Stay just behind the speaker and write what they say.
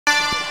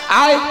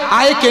आय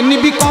आय के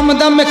निबी कम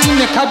दाम में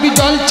किने खाबी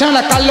जल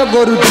छाड़ा कालो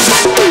गरु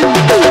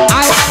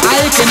आय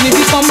आय के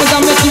निबी कम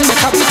दाम में किने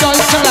खाबी जल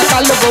छाड़ा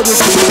कालो गरु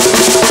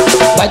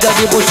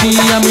बाजारे बसि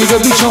आमी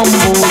रवि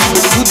शम्भु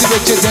दूध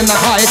बेचे देना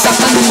হয়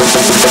টাকা নিয়ে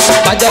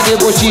বাজারে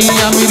বসি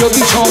আমি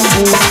রবি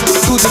শম্ভু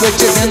দুধ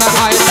বেচে দেনা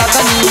হয় টাকা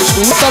নিয়ে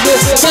তবে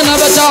কেনা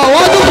বেচা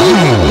অদ্ভুত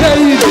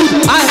এই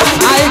আয়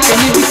আয় के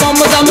निबी कम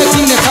दाम में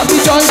किने खाबी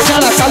जल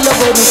छाड़ा कालो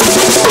गरु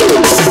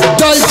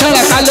जल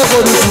छाड़ा कालो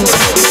गरु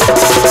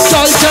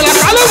चल चला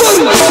कालो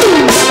गरु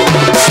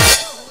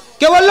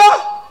কে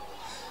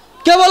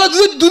বললো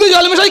দুধে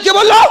জল মেশাই কে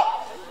বললো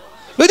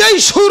এই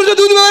সূর্য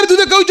দুধ বের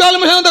দুধে কেউ জল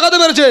মেশানো দেখাতে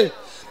পেরেছে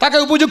তাকে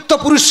উপযুক্ত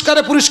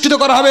পুরস্কারে পুরস্কৃত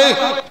করা হবে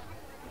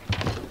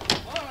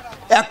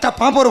একটা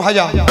পাঁপড়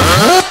ভাজা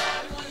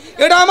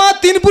এটা আমার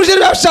তিন পুরুষের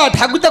ব্যবসা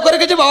ঠাকুরদা করে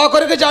গেছে বাবা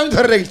করে গেছে আমি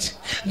ধরে রেখেছি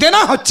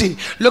দেনা হচ্ছে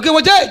লোকে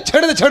বলছে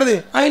ছেড়ে দে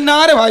আমি না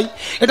রে ভাই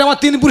এটা আমার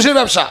তিন পুরুষের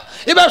ব্যবসা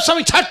এই ব্যবসা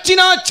আমি ছাড়ছি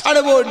না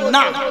ছাড়বো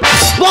না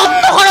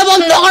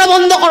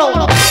বন্ধ করো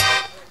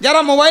যারা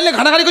মোবাইলে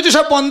ঘাটাঘাটি করছে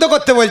সব বন্ধ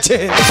করতে বলছে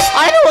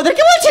আরে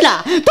ওদেরকে বলছি না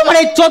তোমার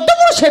এই 14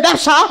 পুরুষের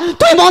ব্যবসা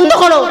তুমি বন্ধ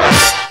করো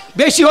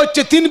বেশি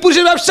হচ্ছে তিন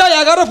পুরুষের ব্যবসা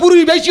 11 পুরুষ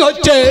বেশি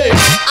হচ্ছে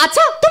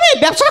আচ্ছা তুমি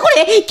ব্যবসা করে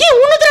কি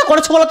উন্নতি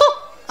করেছো বলো তো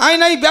আমি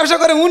নাই ব্যবসা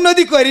করে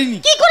উন্নতি করিনি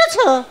কি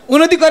করেছো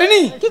উন্নতি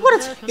করিনি কি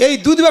করেছো এই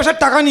দুধ ব্যবসার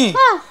টাকা নিয়ে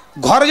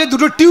ঘরে যে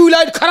দুটো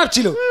টিউবলাইট খারাপ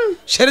ছিল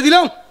সেরে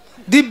দিলাম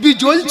দিব্যি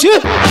জ্বলছে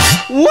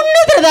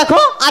উন্নতি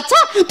দেখো আচ্ছা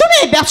তুমি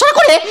ব্যবসা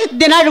করে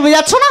দেনায় ডুবে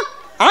যাচ্ছ না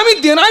আমি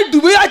দেনায়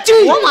ডুবে যাচ্ছি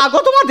ও মা গো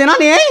তোমার দেনা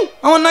নেই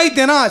আমার নাই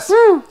দেনা আছে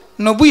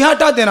 90,000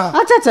 টাকা দেনা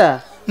আচ্ছা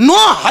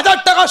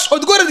 9,000 টাকা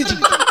শোধ করে দিচ্ছি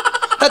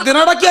তা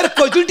দেনাটা কি আর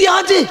কচুটি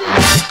আছে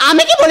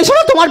আমি কি বলি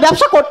শোনো তোমার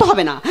ব্যবসা করতে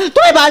হবে না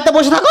তুমি বাড়িতে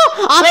বসে থাকো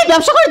আমি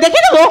ব্যবসা করে দেখে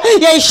দেবো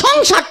এই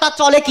সংসারটা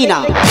চলে কিনা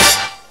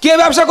কে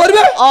ব্যবসা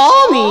করবে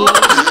আমি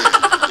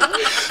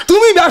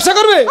তুমি ব্যবসা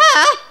করবে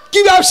হ্যাঁ কি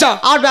ব্যবসা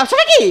আর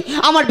ব্যবসাটা কি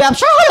আমার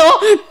ব্যবসা হলো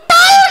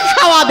টাল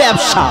খাওয়া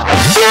ব্যবসা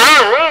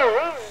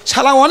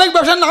শালা অনেক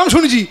ব্যবসার নাম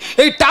শুনেছি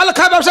এই টাল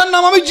খাওয়া ব্যবসার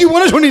নাম আমি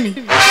জীবনে শুনিনি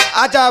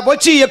আচ্ছা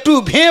বলছি একটু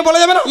ভেঙে বলা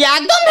যাবে না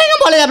একদম ভেঙে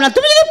বলা যাবে না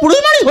তুমি যদি পুরুষ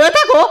মানুষ হয়ে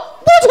থাকো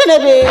বুঝে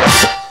নেবে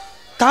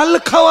টাল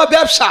খাওয়া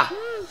ব্যবসা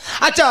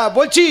আচ্ছা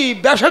বলছি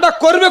ব্যবসাটা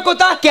করবে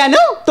কোথায় কেন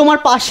তোমার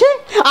পাশে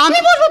আমি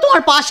বসবো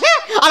তোমার পাশে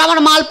আর আমার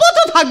মালপত্র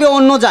থাকবে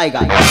অন্য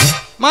জায়গায়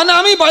মানে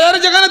আমি বাজারে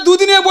যেখানে দুধ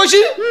নিয়ে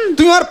বসি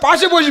তুমি আমার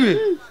পাশে বসবে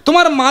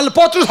তোমার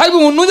মালপত্র থাকবে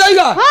অন্য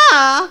জায়গা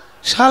হ্যাঁ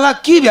শালা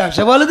কি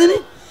ব্যবসা বলো দিনি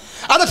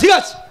আচ্ছা ঠিক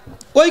আছে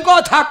ওই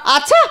কথা থাক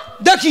আচ্ছা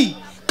দেখি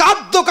কার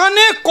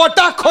দোকানে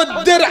কটা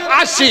খদ্দের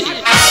আসে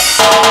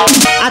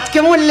আজকে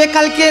মরলে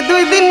কালকে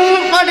 2 দিন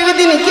পরের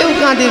দিন কেউ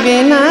কাঁদবে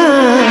না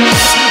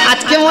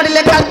আজকে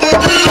মরলে কালকে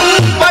 2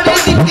 দিন পরের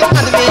দিন কেউ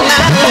কাঁদবে না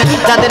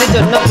যাদের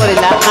জন্য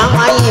করলাম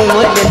আমায়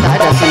মরলে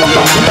তারা শুনবে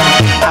না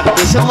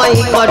থাকতে সময়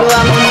করো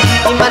আমি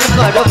ইমান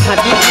করো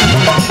খাঁটি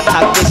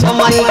থাকতে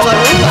সময়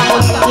করো আমি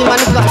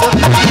ইমান করো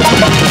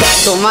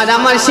তোমার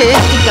আমার শেষ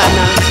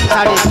ঠিকানা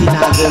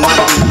 3.5 আগো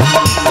মাটি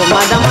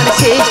তোমার আমার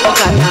শেষ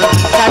ঠিকানা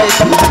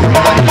 3.5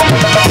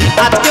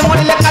 আজকে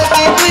মরলে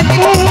কালকে 2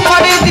 দিন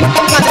পরের দিন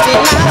কেউ কাঁদবে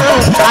না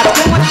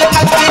আজকে মরলে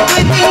কালকে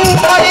 2 দিন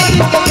পরের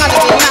দিন কেউ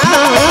কাঁদবে না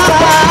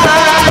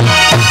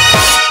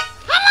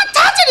আমার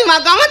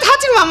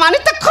ধাঁচির মা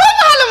মানুষটা খুব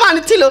ভালো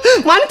মানুষ ছিল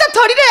মানুষটা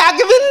শরীরে এক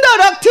বিন্দু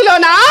রোগ ছিল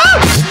না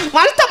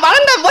মানুষটা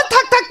বারান্দায় বসে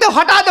থাকতে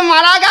হঠাৎ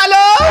মারা গেল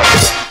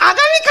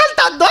আগামীকাল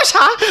তার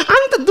দশা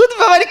আমি তো দুধ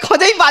ব্যাপারী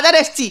খোঁজেই বাজারে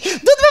এসেছি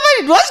দুধ ব্যাপারী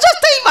রোজ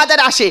তো এই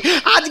বাজারে আসে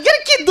আজকের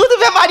কি দুধ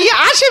ব্যাপারী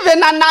আসবে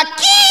না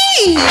কি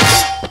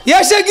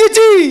এসে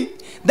গেছি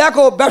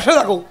দেখো ব্যবসা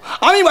দেখো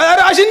আমি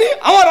বাজারে আসিনি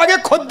আমার আগে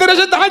খদ্দের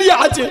এসে দাঁড়িয়ে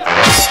আছে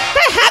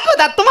হ্যাঁ গো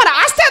দা তোমার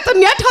আসতে এত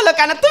নেট হলো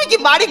কেন তুমি কি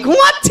বাড়ি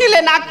ঘুমাচ্ছিলে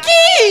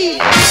নাকি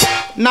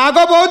না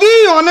গো বৌদি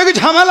অনেক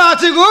ঝামেলা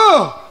আছে গো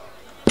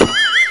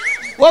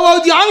ও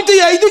বৌদি আমি তো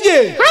এইদিকে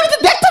আমি তো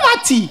দেখতে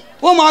পাচ্ছি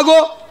ও মা গো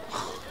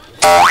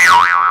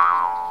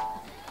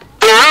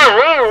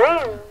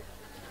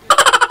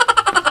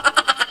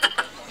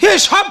হে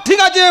সব ঠিক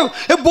আছে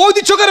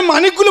বৌদি চোখের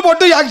মানিকগুলো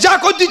বড্ড একজা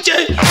করে দিচ্ছে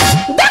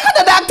দেখো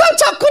দাদা একদম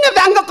চক্ষুনে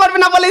ব্যঙ্গ করবে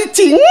না বলে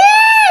দিচ্ছি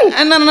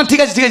না না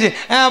ঠিক আছে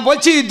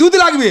বলছি দুধ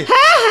লাগবে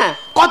হ্যাঁ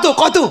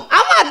কত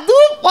আমার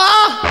 2 পা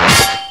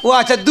ও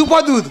আচ্ছা 2 পা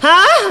দুধ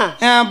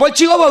হ্যাঁ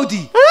বলছি ও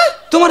বৌদি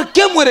তোমার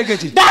কে মরে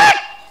গেছে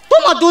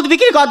তোমার দুধ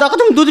বিক্রি করা দরকার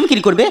তুমি দুধ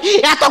বিক্রি করবে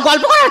এত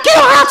গল্প করার কি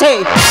আছে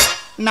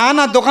না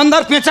না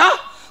দোকানদার পেঁচা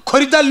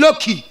খরিদ্দার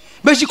লক্ষ্মী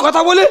বেশি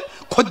কথা বলে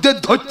খদ্দের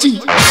ধরছি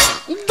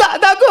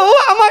দাদা গো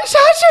আমার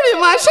শাশুড়ি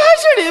মা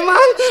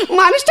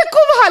মানুষটা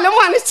খুব ভালো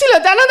মানুষ ছিল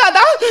জানো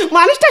দাদা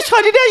মানুষটা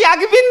শরীরে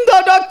এক বিন্দু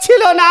রোগ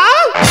ছিল না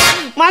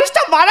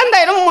মানুষটা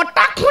বারান্দায় এরকম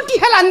মোটা খুঁটি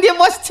হেলান দিয়ে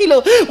বসছিল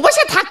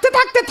বসে থাকতে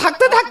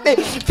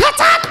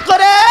ফ্যাচাত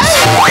করে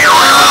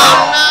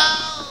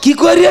কি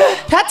করে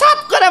ফ্যাচাত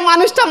করে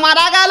মানুষটা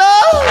মারা গেল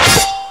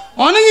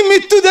অনেক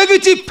মৃত্যু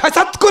দেখেছি,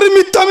 ফ্যাসাদ করে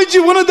মৃত্যু আমি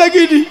জীবনে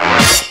দেখিনি।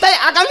 তাই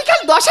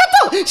আগামীকাল দশা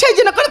তো, সেই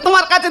জন্য করে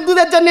তোমার কাছে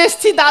দুধের জন্য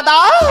এসেছি দাদা।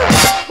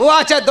 ও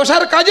আচ্ছা,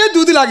 দশার কাজে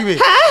দুধ লাগবে।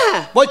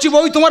 বলছি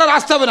বই, তোমার আর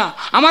আসতে হবে না,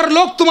 আমার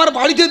লোক তোমার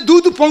বাড়িতে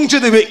দুধ পৌঁছে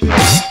দেবে।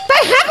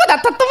 তাই হ্যাঁ গো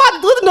দাদা, তোমার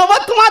দুধ নেবো,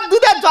 তোমার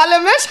দুধের জলে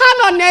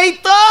মেশানো নেই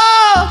তো।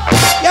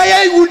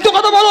 এই উল্টো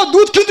কথা বলো,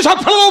 দুধ কিন্তু সব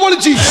ফেলে দেবো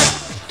বলেছি।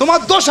 তোমার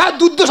দশায়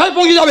দুধ দশায়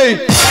পৌঁছে যাবে।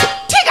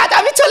 ঠিক আছে,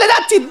 আমি চলে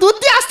যাচ্ছি। দুধ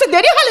দিয়ে আসতে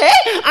দেরি হলে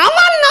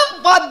আমার নাম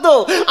পদ্ম,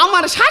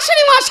 আমার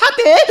শাশুড়ি মার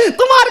সাথে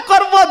তোমার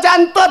করবো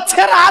জ্যান্ত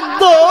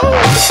শ্রাদ্ধ।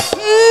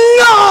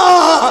 না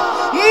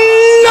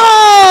না,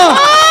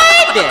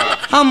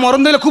 আমার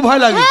মরণ দিলে খুব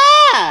ভয় লাগে।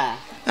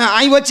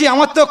 আমি বলছি,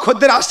 আমার তো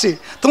খদ্দের আসছে,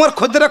 তোমার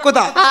খদ্দেরা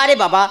কোথা? আরে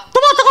বাবা,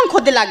 তোমার তখন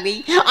খদ্দের লাগবেই,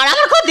 আর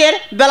আমার খদ্দের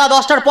বেলা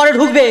 10টার পরে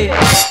ঢুকবে।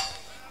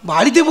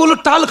 বাড়িতে বললো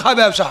টাল খাওয়া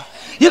ব্যবসা,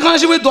 এখানে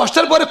এসে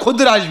 10টার পরে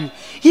খদ্দের আসবি,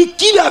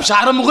 কি ব্যবসা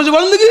আরম্ভ করেছে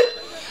বলেন দেখি?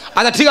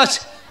 আচ্ছা ঠিক আছে,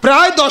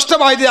 প্রায় 10টা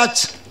বাজতে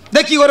যাচ্ছে,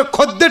 দেখি ওর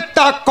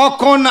খদ্দেরটা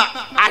কখন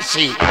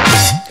আসে।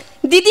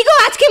 দিদি গো,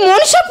 আজকে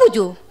মনসা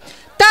পুজো,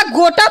 তা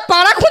গোটা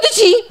পাড়া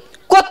খুঁজেছি,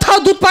 কোথাও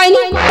দুধ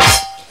পাইনি।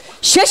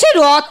 শেষে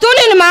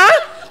রতনের মা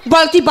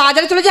বল, তুই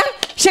বাজারে চলে যা,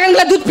 সেখানে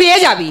দুধ পেয়ে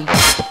যাবি।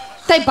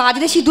 তাই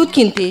বাজারে এসে দুধ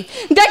কিনতে,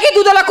 দেখি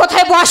দুধওয়ালা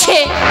কোথায় বসে।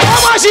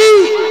 মাসি,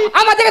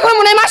 আমার দেখে কোনো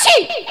মনে হয় মাসি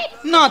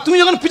না, তুমি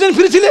যখন পিছন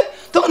ফিরেছিলে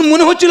তখন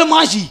মনে হচ্ছিল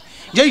মাসি,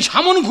 যেই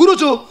সামন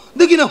ঘুরেছো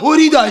দেখি না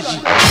হরিদাসী।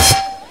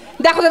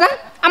 দেখো দাদা,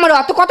 আমার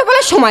অত কত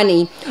বলার সময়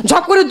নেই,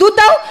 ঝপ করে দুধ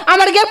দাও,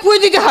 আমার গিয়ে পুজো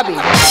দিতে হবে।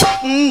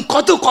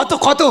 কত কত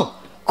কত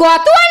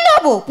কত আর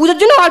নেবো, পুজোর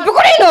জন্য অল্প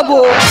করেই নেবো।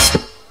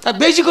 তা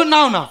বেশি করে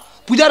নাও না,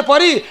 পূজার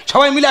পরে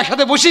সবাই মিলে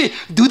একসাথে বসে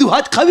দুধ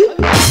ভাত খাবি।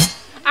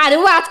 আরে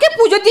ও আজকে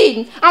পুজোর দিন,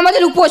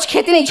 আমাদের উপোস,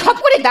 খেতে নেই, ঝপ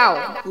করে দাও।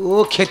 ও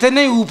খেতে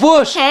নেই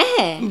উপোস? হ্যাঁ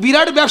হ্যাঁ,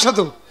 বিরাট ব্যবসা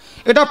তো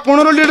এটা,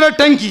 15 লিটারের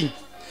ট্যাঙ্কি।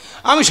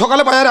 আমি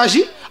সকালে বাজারে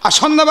আসি আর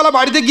সন্ধ্যাবেলা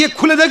বাড়িতে গিয়ে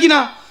খুলে দেখি না,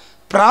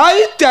 প্রায়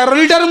 13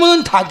 লিটারের মতন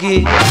থাকে।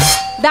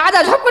 দাদা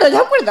ঝপ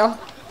করে দাও।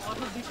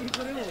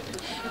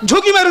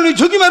 ঝুঁকি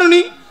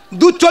মারুনি,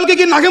 দুধ চলকে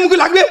গিয়ে নাকে মুখে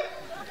লাগবে।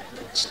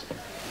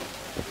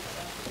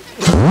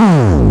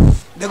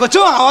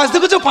 দেখেছো আওয়াজ,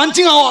 দেখেছো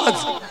পাঞ্চিং আওয়াজ।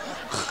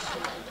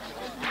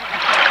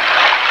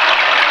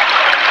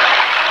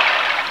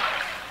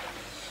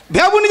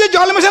 ভেবুনি যে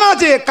জল মেশানো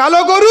আছে,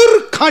 কালো গরুর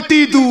খাঁটি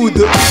দুধ।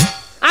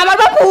 আমার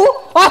বাবু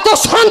অত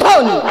সন্দেহ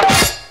নেই,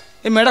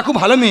 এই মেয়েটা খুব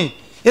ভালো মেয়ে,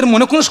 এর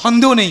মনে কোনো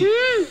সন্দেহ নেই,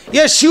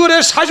 এ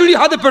শিওরের শাশুড়ি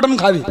হাতে পেটন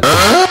খাবে।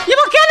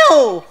 এবার কেন?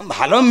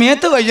 ভালো মেয়ে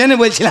তো, ওই জন্য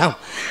বলছিলাম।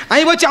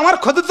 আমি বলছি, আমার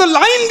খদ্দের তো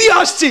লাইন দিয়ে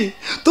আসছে,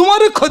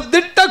 তোমার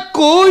খদ্দেরটা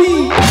কই?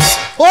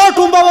 ও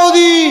টুম্পা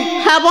বৌদি।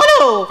 হ্যাঁ বলো।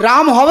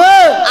 রাম হবে?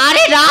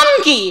 আরে রাম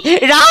কি,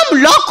 রাম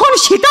লক্ষণ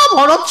সীতা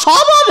ভরত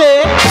সব হবে।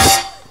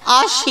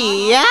 আসি।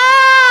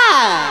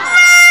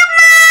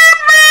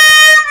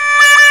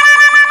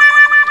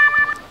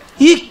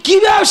 কি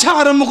ব্যবসা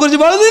আরম্ভ করেছে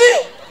বলো দিনি?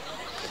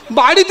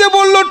 বাড়িতে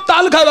বললো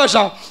টাল খাওয়া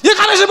ব্যবসা,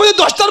 এখানে এসে বলছে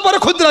 10টার পরে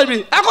খদ্দের আসবে,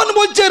 এখন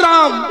বলছে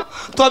রাম।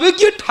 তবে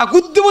কি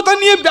ঠাকুর দেবতা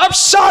নিয়ে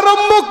ব্যবসা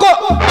আরম্ভ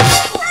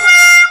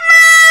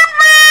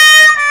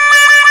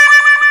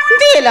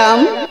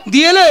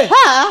দিয়েলে?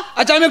 হ্যাঁ।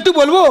 আচ্ছা আমি একটু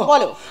বলবো?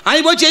 বলো। আমি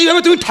বলছি,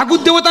 এইভাবে তুমি ঠাকুর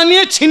দেবতা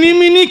নিয়ে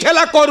ছিনিমিনি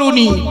খেলা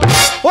করোনি।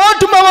 ও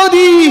টুম্পা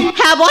বৌদি।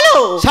 হ্যাঁ বলো।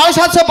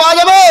 750 পাওয়া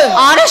যাবে?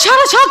 আরে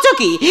 750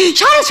 কি,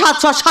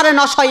 750,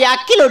 950, 1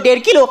 কিলো 1.5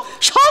 কিলো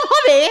সব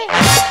হবে।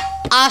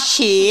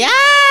 আসি।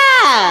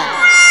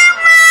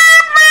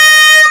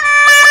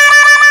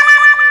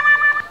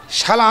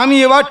 শালা, আমি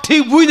এবার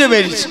ঠিক বুঝতে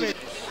পেরেছি,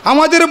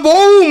 আমাদের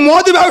বউ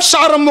মদ ব্যবসা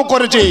আরম্ভ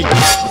করেছে।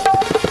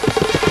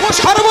 ও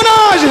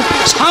সর্বনাশ,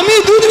 স্বামী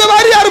দুধ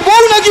ব্যাপারী আর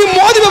বউ নাকি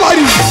মদ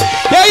ব্যাপারী।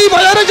 এই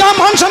বাজারে যা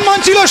মান সম্মান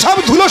ছিল সব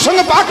ধুলোর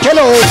সঙ্গে পাক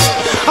খেলো।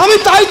 আমি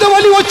তাই তো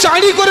বলি, ও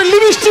চাঁড়ি করে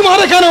লিপস্টিক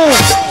মারে কেন?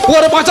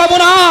 ওর বাঁচাবো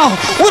না,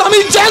 ওর আমি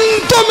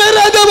জ্যান্ত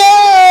মেরে দেবো।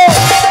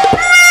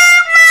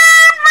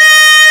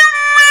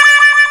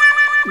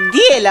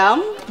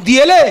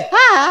 দিয়েলে?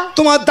 হ্যাঁ।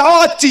 তোমার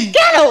দাওয়াচ্ছি।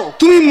 কেন?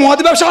 তুমি মদ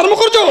ব্যবসা আরম্ভ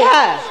করছো?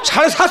 হ্যাঁ।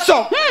 750।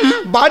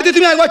 বাড়িতে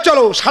তুমি একবার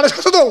চলো,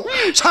 750 দাও,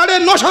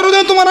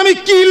 950 তোমার আমি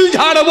কিল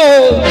ঝাড়বো।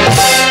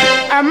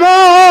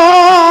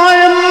 আমার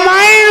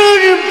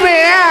মায়ের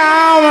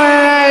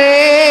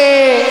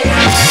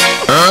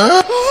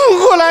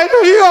গলায়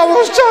ধরি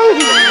অবস্থা,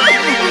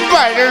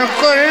 বারণ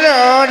করলো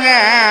না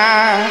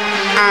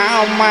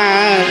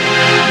আমার,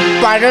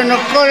 বারণ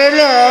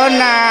করলো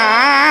না।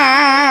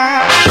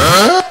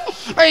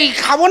 এই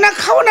খাবো না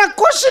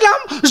করছিলাম,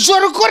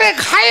 জোর করে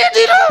খাইয়ে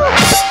দিল।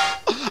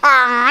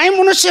 আমি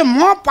মনে হচ্ছে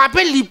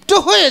পাপে লিপ্ত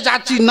হয়ে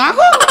যাচ্ছি না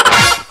গো।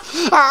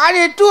 আর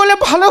একটু হলে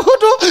ভালো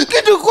হতো,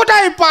 কিন্তু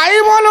কোথায় পাই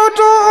বলো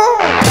তো?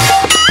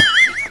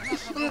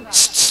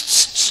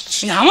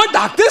 আমার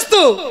ডাকতেস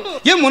তো,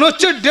 এ মনে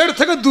হচ্ছে 1.5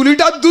 থেকে 2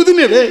 লিটার দুধ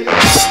নেবে।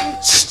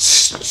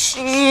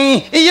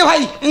 এই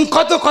ভাই,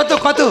 কত কত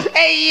কত?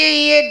 এই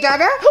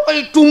দাদা, ওই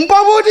টুম্পা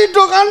বৌদির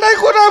দোকানটাই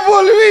কোথায়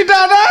বলবি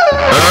দাদা?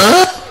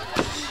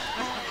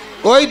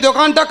 ওই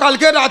দোকানটা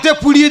কালকে রাতে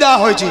পুড়িয়ে দেওয়া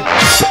হয়েছে।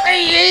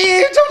 এই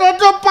ছোট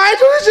তো পায়ে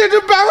ধরেছে, একটু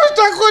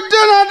ব্যবস্থা করছে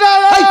না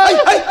দাদা।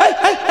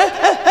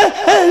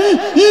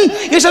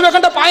 এসব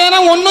এখানটা পায় না,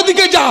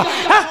 অন্যদিকে যা।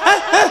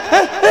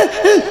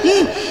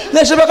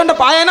 এসব এখানটা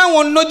পায় না,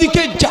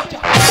 অন্যদিকে যা।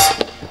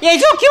 এই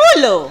যে কি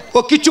বললো? ও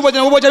কিচ্ছু বলছে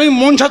না, ও বলছে আমি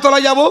মনসাতলা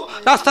যাবো,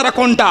 রাস্তাটা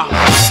কোনটা?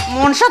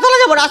 মনসাতলা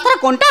যাবো, রাস্তাটা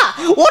কোনটা?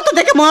 ও তো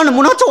দেখে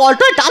মনে হচ্ছে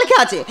অল্টোয় টাল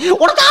খেয়ে আছে।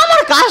 ওটা তো আমার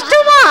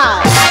কাস্টমার।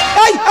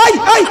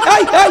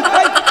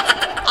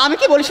 আমি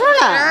কি বলি শোনো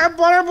না,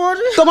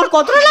 তোমার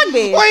কতটা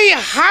লাগবে? ওই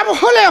হাফ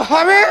হলে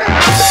হবে।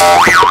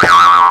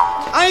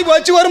 আমি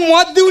বলছি ওর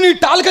মদ দিউনি,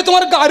 টালকে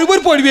তোমার গায়ের উপর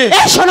পড়বে।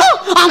 এই শোনো,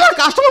 আমার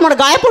কাস্টমার আমার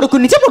গায়ে পড়ুক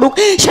নিচে পড়ুক,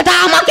 সেটা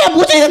আমাকে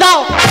বুঝিয়ে দাও।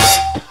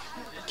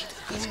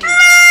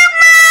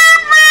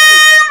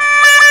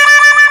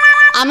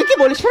 আমি কি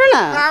বলি শোনো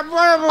না,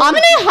 আমি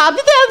না হাফ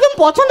দিতে একদম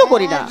পছন্দ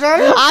করি না,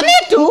 আমি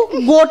একটু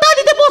গোটা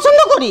দিতে পছন্দ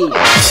করি।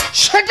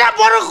 সেটা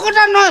বড়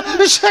কথা নয়,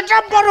 সেটা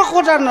বড়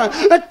কথা নয়।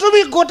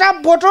 তুমি গোটা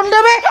বোতল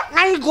দেবে,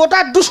 আমি গোটা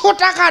 200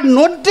 টাকার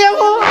নোট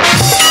দেবো।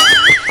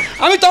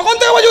 আমি তখন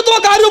থেকে বলছি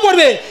তোমার গায়ের উপর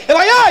পড়বে। এ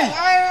ভাই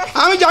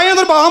আমি জানি না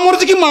তোর বাবা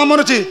মরেছে কি মা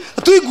মরেছে,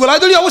 তুই গোলায়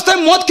দড়ি অবস্থায়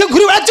মদ খেয়ে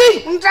ঘুরে বেড়াচ্ছিস।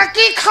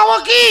 কি খাবো?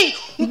 কি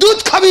দুধ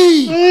খাবি?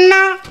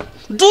 না,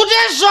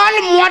 দুধের জল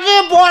মদে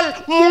বল,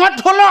 মদ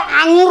হলো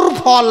আঙুর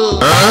ফল।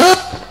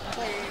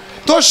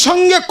 তোর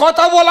সঙ্গে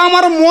কথা বলা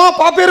আমার মহা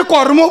পাপের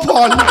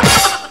কর্মফল।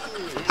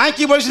 আমি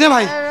কি বলছি রে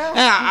ভাই,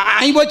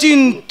 আমি বলছি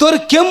তোর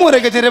কে মরে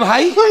গেছে রে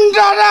ভাই?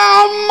 দাদা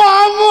মা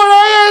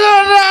মরে গেছে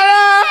দাদা।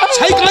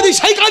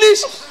 সেই কাঁদিস,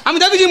 আমি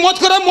দেখেছি মদ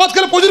খেলে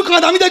প্রচুর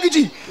কাঁদ, আমি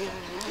দেখেছি।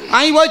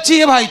 আমি বলছি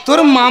এ ভাই তোর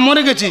মা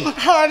মরে গেছে,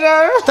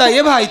 তা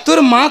এ ভাই তোর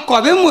মা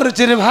কবে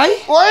মরেছে রে ভাই?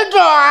 ওই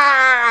তো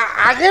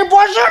আগের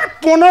বছর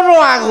 15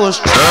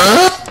 আগস্ট।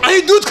 আমি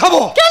দুধ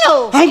খাবো। কেন?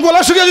 আমি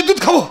গলা শুকিয়ে আছে, দুধ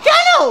খাবো।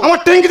 কেন? আমার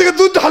ট্যাঙ্কি থেকে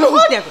দুধ ঢালো।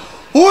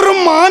 ওর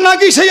মা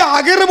নাকি সেই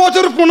আগের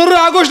বছর 15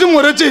 আগস্টে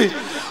মরেছে।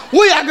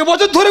 ওই এক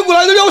বছর ধরে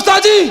গোলায় দড়ি অবস্থা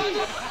আছে,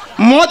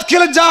 মদ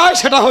খেলে যা হয়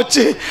সেটা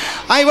হচ্ছে।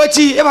 আমি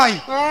বলছি এ ভাই,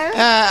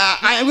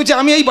 আমি বলছি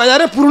আমি এই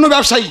বাজারে পুরনো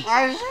ব্যবসায়ী,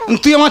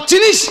 তুই আমার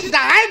চিনিস?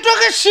 আমি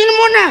তোকে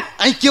চিনবো না।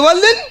 আমি কে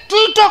বললেন?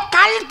 তুই তো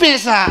কাল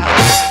পেশা।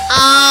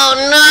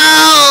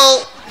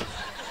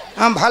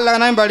 আমার ভাল লাগে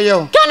না, আমি বাড়ি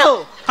যাও। কেন?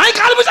 আমি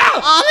কাল পেশা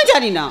আমি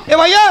জানি না। এ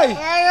ভাই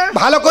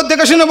ভালো করে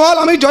দেখে শুনে বল,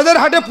 আমি জজের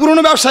হাটে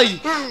পুরনো ব্যবসায়ী,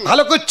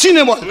 ভালো করে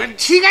চিনে বল।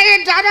 ঠিক আছে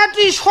দাদা,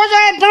 তুই সোজা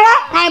দাঁড়া,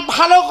 আমি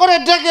ভালো করে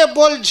দেখে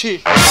বলছি।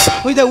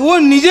 ওই দেখ ও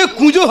নিজে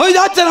কুঁজো হয়ে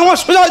যাচ্ছে, আমার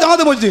সোজা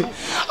জামাতে বলছে।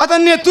 আচ্ছা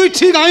নে তুই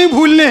ঠিক, আমি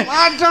ভুল নে।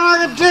 আচ্ছা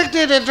আমাকে দেখতে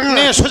দে।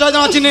 নে সোজা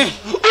জামাচ্ছি নে।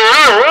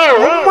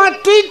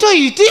 তুই তো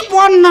ইতি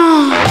পর না।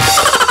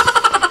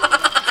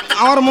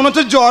 আমার মনে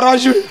হচ্ছে জ্বর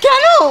আসবে।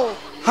 কেন?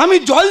 আমি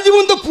জল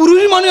জীবন তো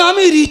পুরুষ মানে,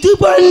 আমি ঋতু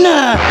পাই না।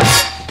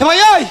 ভাই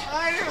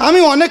আমি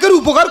অনেকের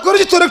উপকার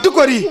করেছি, তোর একটু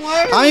করি।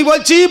 আমি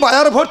বলছি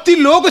বাজার ভর্তি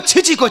লোক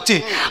ছিচি করছে,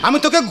 আমি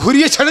তোকে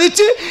ঘুরিয়ে ছেড়ে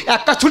দিচ্ছি,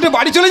 একটা ছুটে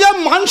বাড়ি চলে যা,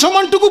 মান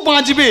সম্মানটুকু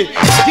বাঁচবে।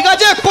 ঠিক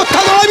আছে?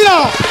 কোথাও দাঁড়াবি না,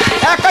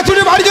 একটা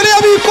ছুটে বাড়ি চলে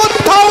যাবি,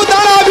 কোথাও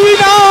দাঁড়াবি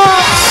না।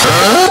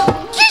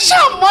 কি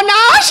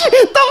সর্বনাশ!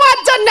 তোমার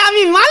জন্য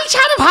আমি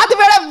মালসার ভাত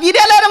বেড়ে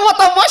বিড়ালের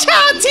মতো বসে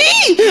আছি,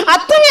 আর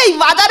তুমি এই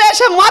বাজারে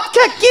এসে মদ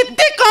খেয়ে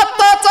কীর্তি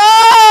করতেছ।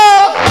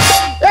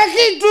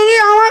 একই তুমি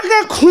আমাকে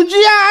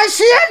খুঁজিয়ে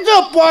আসিয়েছো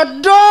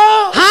পদ্ম?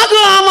 হ্যাঁ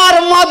গো আমার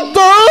মদ্য।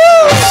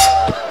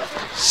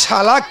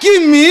 শালা কি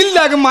মিল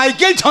লাগে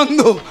মাইকেল ছন্দ।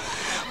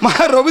 মা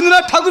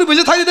রবীন্দ্রনাথ ঠাকুর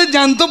বেঁচে থাকতে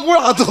জানতো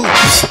পড়াতো।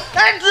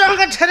 তুই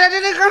আমাকে ছেড়ে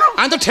দিলি কেন?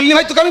 আমি তো ঠেলিনি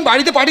ভাই, তোকে আমি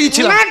বাড়িতে পাঠিয়ে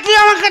দিচ্ছিলাম। না তুই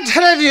আমাকে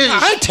ছেড়ে দিস।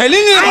 আমি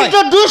ঠেলিনি ভাই,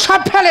 তো 2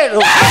 শট ফেলে। ও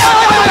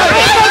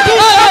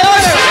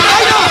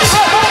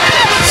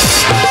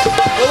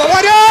বাবা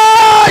রে,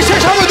 সে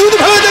সঙ্গে দুধ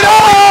ফেলে দে রে।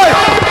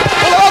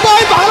 ও বাবা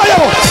আমি পাগলা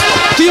যাবো।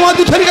 তুই আমার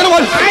দুধ ফেলি কেন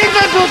বল?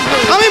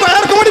 আমি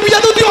বাজার কমিটি বিজা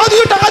তুই আমার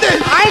দুধ টাকা দে।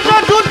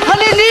 দুধ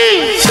ফেলিনি।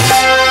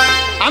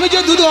 আমি যে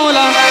দুধ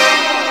মামলা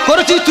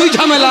করেছি তুই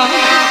ঝামেলা,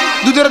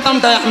 দুধের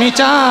দামটা আমি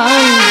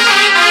চাই।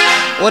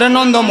 ওরে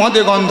নন্দ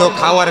মদে গন্ধ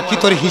খাওয়ার কি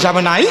তোর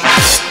হিসাবে নাই?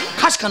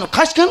 খাস কেন?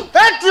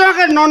 তুই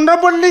আমাকে নন্দ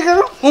বললি কেন?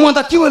 ও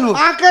মাতা কি বলবো?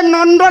 আগে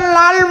নন্দ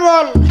লাল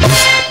বল।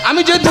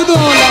 আমি যে দুধ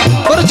মামলা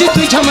করেছি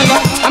তুই ঝামেলা,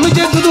 আমি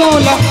যে দুধ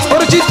মামলা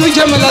করেছি তুই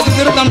ঝামেলা,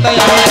 দুধের দামটা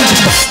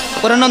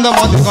ওরে নন্দ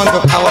মদে গন্ধ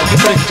খাওয়ার কি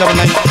তোর হিসাবে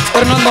নাই?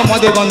 ওরে নন্দ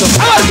মদে গন্ধ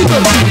খাওয়ার কি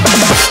তোর?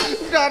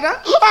 দাদা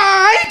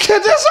আই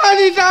খেতে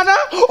চাইনি দাদা।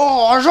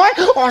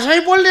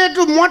 অসহায় বললে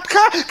একটু মদ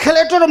খা,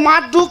 খেলে তোর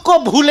মার দুঃখ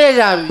ভুলে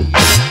যাবি।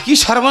 কি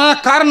সর্বনাশ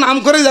কার নাম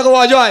করে দেখো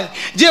অজয়,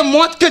 যে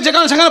মদকে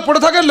যেখানে সেখানে পড়ে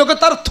থাকে, লোকে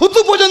তার থুতু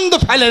পর্যন্ত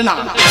ফেলে না।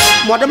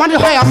 মদে মানে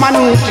হয়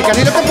মানুষ, সেখানে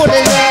লোকে পড়ে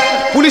যায়।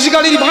 পুলিশ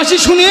গাড়ির বাঁশি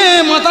শুনে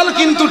মাতাল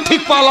কিন্তু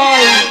ঠিক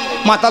পালায়,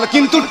 মাতাল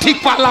কিন্তু ঠিক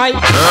পালায়।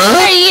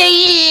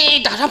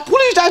 দাদা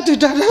পুলিশ আসছে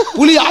দাদা।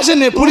 পুলিশ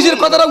আসেনি, পুলিশের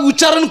কথাটা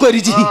উচ্চারণ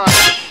করেছি।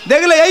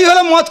 দেখলে এই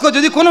হলো মদখোর,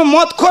 যদি কোনো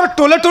মদখোর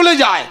টলে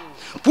যায়,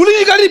 পুলিশ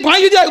গাড়ির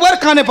বাঁশি যদি একবার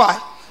কানে পায়,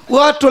 ও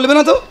আর টলবে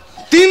না তো।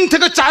 3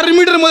 থেকে 4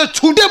 মিনিটের মধ্যে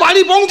ছুটে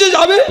বাড়ি পৌঁছে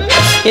যাবে।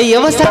 এই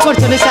অবস্থা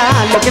করছো না,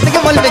 লোকে থেকে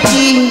বলবে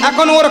কি?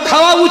 এখন ওর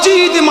খাওয়া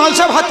উচিত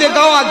মালসা ভাতে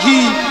গাওয়া ঘি।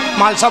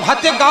 মালসা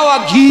ভাতে গাওয়া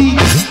ঘি।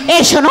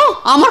 এই শোনো,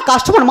 আমার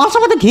কাস্টমার মালসা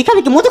ভাতে ঘি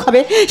খাবে কি মধু খাবে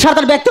সেটা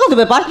তার ব্যক্তিগত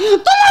ব্যাপার,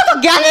 তোমার তো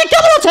জ্ঞানে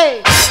কেমন আছে?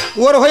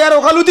 ওর হয়ে আর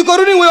ওকালতি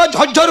করুনি, ওই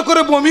ঝরঝর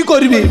করে বমি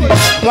করবে।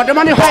 মোটে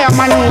মানে হয়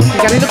মানুষ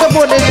জানি তো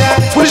বলে যায়।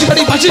 পুলিশ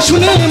গাড়ি ভাসি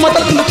শুনে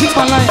মাথার কিন্তু ঠিক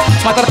পালায়,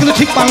 মাথার কিন্তু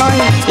ঠিক পালায়।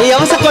 এই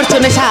অবস্থা করছো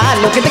নেশা,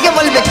 লোকে থেকে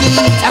বলবে কি?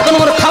 এখন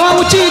ওর খাওয়া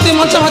উচিত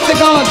মালসা ভাতে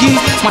গাওয়া ঘি,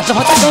 মালসা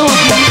ভাতে গাওয়া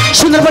ঘি।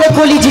 সুন্দর বলে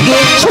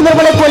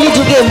কলি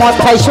যুগে মদ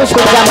খাই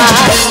শ্বশুর জামাই।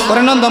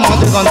 ওরে নন্দ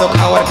মদের গন্ধ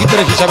খাওয়ার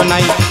ভিতরে হিসাবে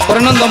নাই,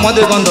 ওরে নন্দ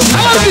মদের গন্ধ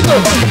খাওয়ার ভিতরে।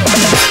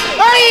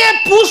 এই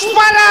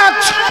পুষ্পারাজ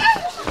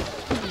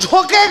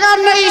ঝোঁকেগা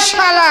নেই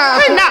শালা।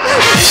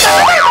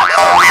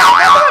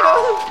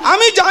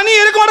 আমি জানি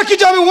এরকম একটা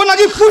কিছু হবে, ও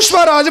নাকি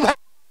পুষ্পারাজ।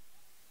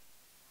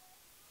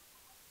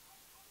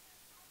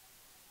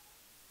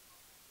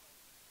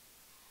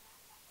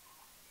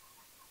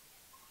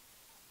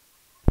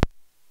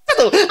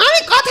 আমি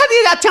কথা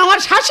দিয়ে যাচ্ছি, আমার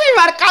শাশুড়ি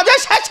মার কাজের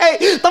শেষে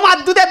তোমার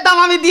দুধের দাম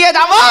আমি দিয়ে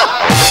যাবো।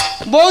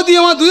 বৌদি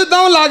আমার দুধের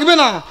দাম লাগবে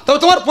না, তবে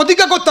তোমার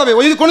প্রতিজ্ঞা করতে হবে,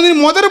 ওই যদি কোনোদিন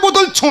মদের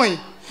বোতল ছোঁয়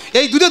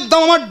এই দুধের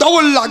দাম আমার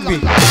ডবল লাগবে।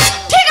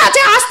 ঠিক আছে,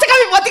 আজ থেকে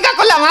আমি প্রতিজ্ঞা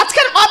করলাম,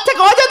 আজকের পর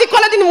থেকে ও যদি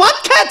কোনোদিন মদ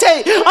খেয়েছে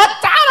ও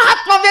তার হাত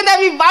পা বেঁধে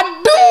আমি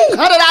বাড্ডুম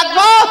ঘরে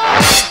রাখবো।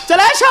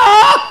 চলে এসো।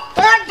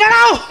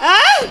 দাঁড়াও,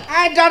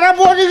 দাদা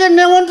বৌদিকে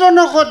নেমন্ত্রণ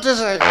করতে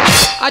চাই।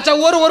 আচ্ছা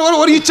ওর ওর ওর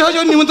ওর ইচ্ছা হয়েছে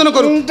নিমন্ত্রণ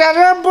করুন।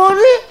 দাদা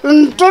বৌদি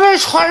তোরা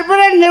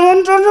সর্বের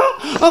নেমন্ত্রণ,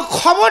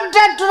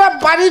 খবরদার তোরা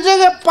বাড়ি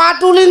থেকে পা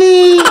তুলিনি।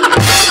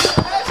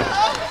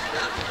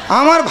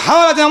 আমার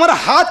ভালো লাগে, আমার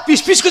হাত পিস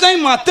পিস করে আমি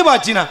মারতে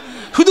পারছি না,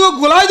 শুধু ও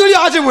গোলায় দড়ি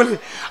আছে বলে।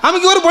 আমি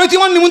কি ওর বলেছি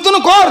আমার নিমন্ত্রণ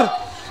কর,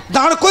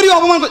 দাঁড় করি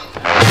অপমান করি।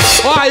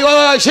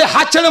 সে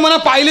হাত ছেড়ে মানে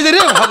পাইলে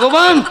রে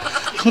ভগবান।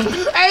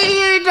 এই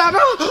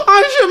দাদা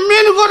আমি সে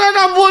মেন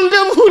কথাটা বলতে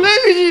ভুলে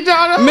গেছি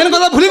দাদা। মেন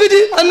কথা ভুলে গেছি,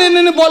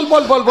 বল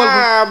বল বল বল।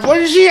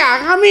 বলছি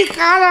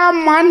আগামীকাল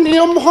আমার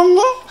নিয়ম ভঙ্গ,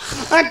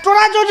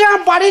 তোরা যদি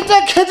আমার বাড়িতে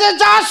খেতে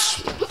যাস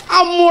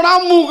মোড়া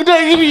মুখ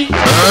দেখবি।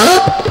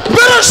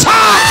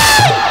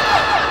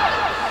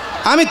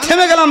 আমি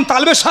থেমে গেলাম,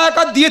 তালবে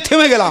সায়াকার দিয়ে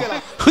থেমে গেলাম,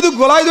 শুধু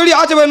গলায় দড়ি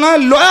আছে না,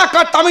 লয়া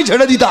কাঠটা আমি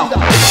ঝেড়ে দিতাম।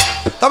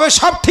 তবে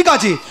সব ঠিক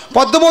আছে,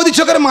 পদ্মবৌদি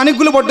চোখের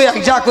মানিকগুলো বড্ড এক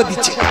যা করে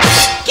দিচ্ছে।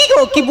 কি গো,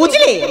 কি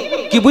বুঝলে?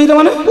 কি বুঝলে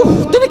মানে?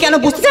 তুমি কেন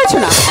বুঝতে চাইছো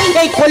না?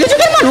 এই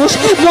কলিযুগের মানুষ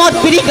মদ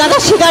বিড়ি গাঁজা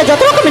সিগারেট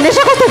যত রকমের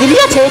নেশাগ্রস্ত দিলি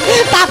আছে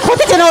তা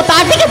ক্ষতি যেন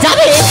তার দিকে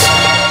যাবে,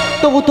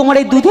 তবু তোমার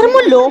এই দুধের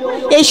মূল্য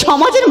এই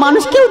সমাজের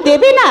মানুষ কেউ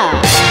দেবে না।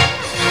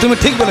 তুমি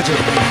ঠিক বলেছো,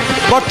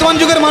 বর্তমান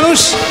যুগের মানুষ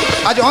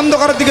আজ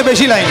অন্ধকারের দিকে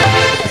বেশি লাইন,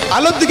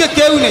 আলোর দিকে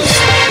কেউ নেই।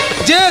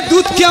 যে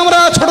দুধকে আমরা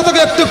ছোট থেকে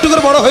একটু একটু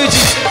করে বড়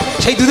হয়েছি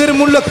সেই দুধের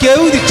মূল্য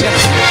কেউ দিচ্ছে না।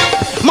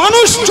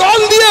 মানুষ জল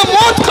দিয়ে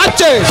মদ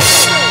খাচ্ছে,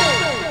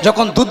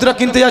 যখন দুধটা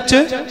কিনতে যাচ্ছে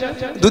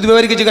দুধ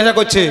ব্যবহারীকে জিজ্ঞাসা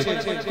করছে,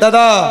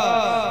 দাদা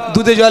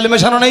দুধে জল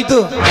মেশানো নেই তো?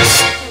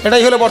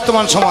 এটাই হলো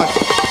বর্তমান সমাজ।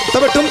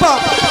 তবে টুম্পা,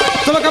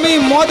 তোমাকে আমি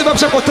মদ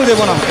ব্যবসা করতে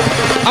দেবো না,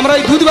 আমরা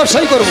এই দুধ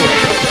ব্যবসাই করব।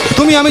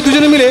 তুমি আমি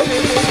দুজনে মিলে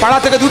পাড়া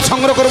থেকে দুধ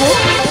সংগ্রহ করব,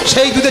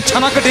 সেই দুধের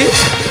ছানা কেটে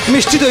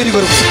মিষ্টি তৈরি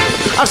করব,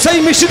 আর সেই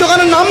মিষ্টি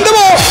দোকানের নাম দেব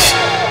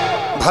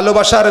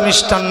ভালোবাসার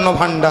মিষ্টান্ন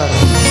ভাণ্ডার।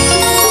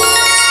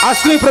 আজ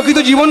তুমি প্রকৃত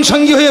জীবন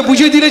সঙ্গী হয়ে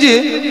বুঝিয়ে দিলে যে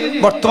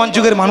বর্তমান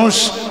যুগের মানুষ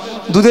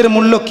দুধের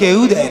মূল্য কেউ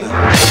দেয় না।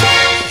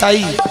 তাই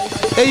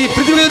এই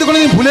পৃথিবীকে যদি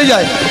কোনোদিন ভুলে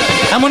যায়,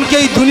 এমনকি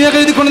এই দুনিয়াকে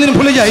যদি কোনোদিন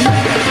ভুলে যাই,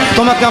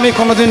 তোমাকে আমি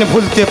কোনোদিন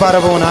ভুলতে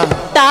পারবো না।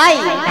 তাই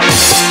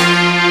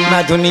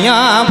मैं दुनिया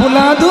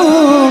भुला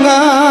दूंगा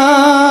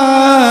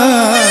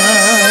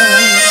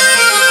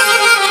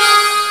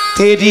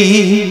तेरी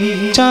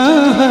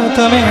चाहत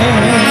में।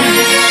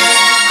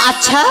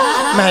 अच्छा,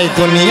 मैं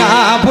दुनिया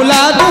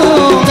भुला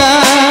दूंगा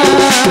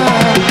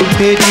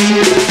तेरी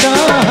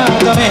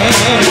चाहत में।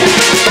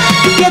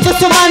 ये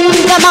दुश्मन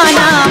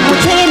जमाना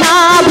मुझे ना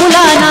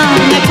भुलाना,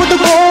 मैं खुद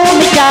को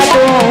मिटा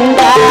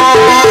दूंगा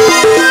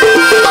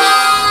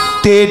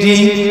तेरी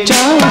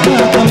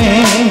चाहत में,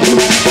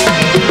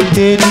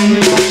 तेरी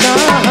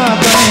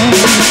चाहत में।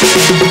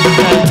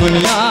 मैं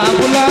दुनिया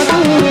भुला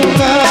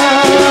दूंगा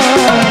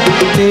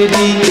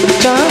तेरी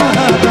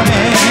चाहत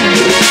में।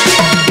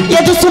 ये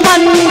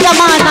दुश्मन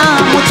जमाना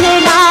मुझे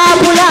ना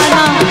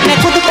भुलाना, मैं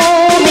खुद को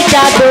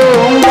मिटा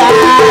दूंगा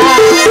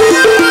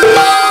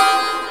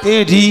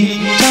तेरी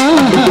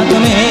चाहत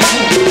में,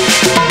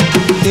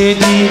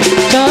 तेरी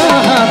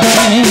चाहत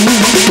में।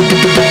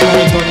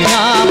 मैं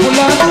दुनिया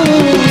भुला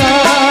दूंगा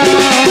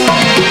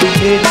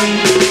तेरी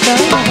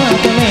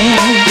चाहत में,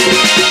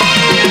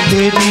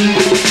 तेरी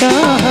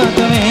चाहत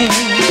में,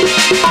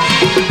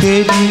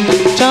 तेरी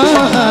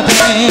चाहत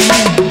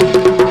में।